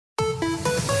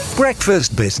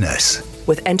Breakfast Business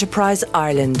with Enterprise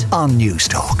Ireland on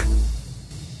Newstalk.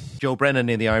 Joe Brennan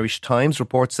in the Irish Times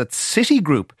reports that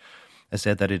Citigroup has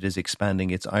said that it is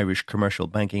expanding its Irish commercial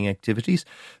banking activities.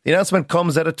 The announcement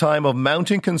comes at a time of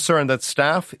mounting concern that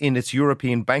staff in its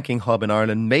European banking hub in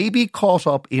Ireland may be caught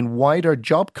up in wider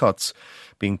job cuts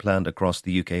being planned across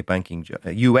the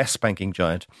US banking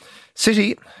giant.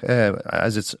 Citi,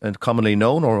 as it's commonly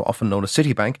known or often known as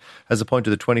Citibank, has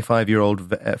appointed the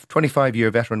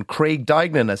 25-year veteran Craig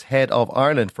Dignan as head of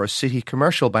Ireland for Citi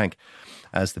Commercial Bank,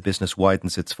 as the business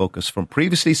widens its focus from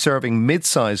previously serving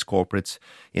mid-sized corporates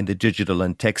in the digital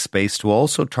and tech space to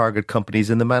also target companies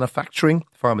in the manufacturing,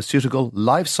 pharmaceutical,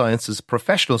 life sciences,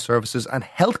 professional services and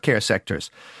healthcare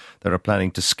sectors that are planning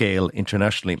to scale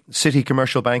internationally. Citi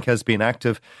Commercial Bank has been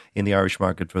active in the Irish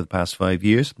market for the past 5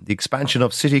 years. The expansion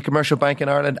of Citi Commercial Bank in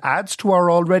Ireland adds to our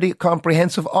already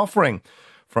comprehensive offering.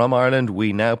 From Ireland,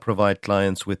 we now provide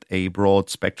clients with a broad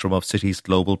spectrum of Citi's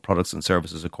global products and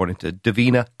services, according to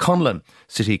Davina Conlon,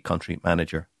 Citi Country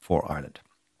Manager for Ireland.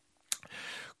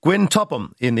 Gwyn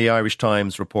Topham in the Irish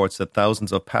Times reports that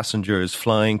thousands of passengers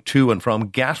flying to and from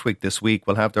Gatwick this week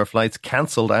will have their flights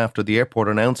cancelled after the airport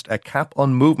announced a cap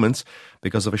on movements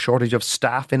because of a shortage of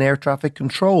staff in air traffic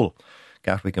control.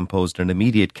 Gatwick imposed an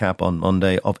immediate cap on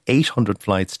Monday of 800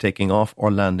 flights taking off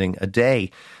or landing a day.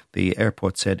 The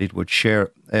airport said it would share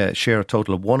a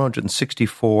total of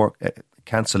 164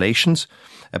 cancellations,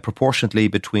 proportionately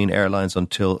between airlines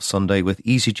until Sunday, with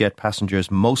EasyJet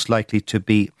passengers most likely to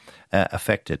be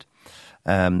affected.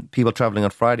 People travelling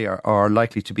on Friday are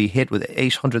likely to be hit with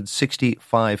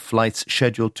 865 flights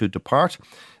scheduled to depart.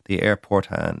 The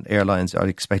airport and airlines are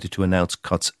expected to announce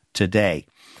cuts today.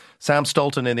 Sam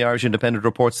Stolten in the Irish Independent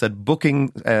reports that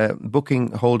Booking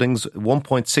Holdings'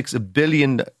 €1.6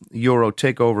 billion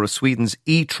takeover of Sweden's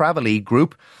eTraveli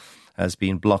group has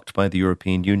been blocked by the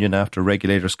European Union after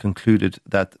regulators concluded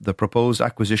that the proposed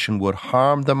acquisition would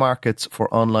harm the markets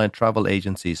for online travel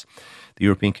agencies. The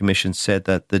European Commission said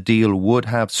that the deal would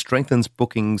have strengthened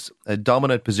Booking's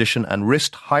dominant position and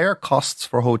risked higher costs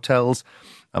for hotels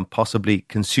and possibly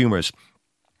consumers.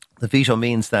 The veto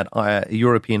means that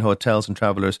European hotels and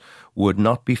travellers would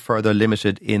not be further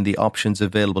limited in the options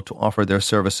available to offer their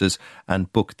services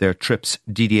and book their trips,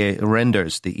 Didier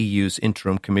Reynders, the EU's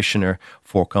interim commissioner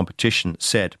for competition,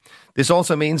 said. This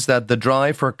also means that the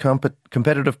drive for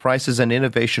competitive prices and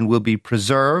innovation will be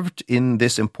preserved in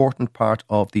this important part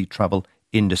of the travel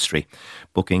industry.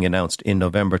 Booking announced in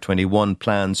November 21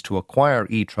 plans to acquire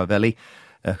eTraveli,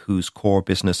 whose core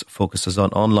business focuses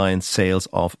on online sales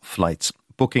of flights.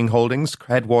 Booking Holdings,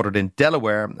 headquartered in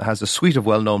Delaware, has a suite of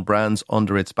well-known brands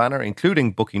under its banner,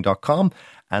 including Booking.com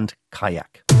and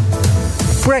Kayak.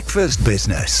 Breakfast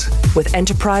Business with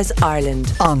Enterprise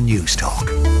Ireland on Newstalk.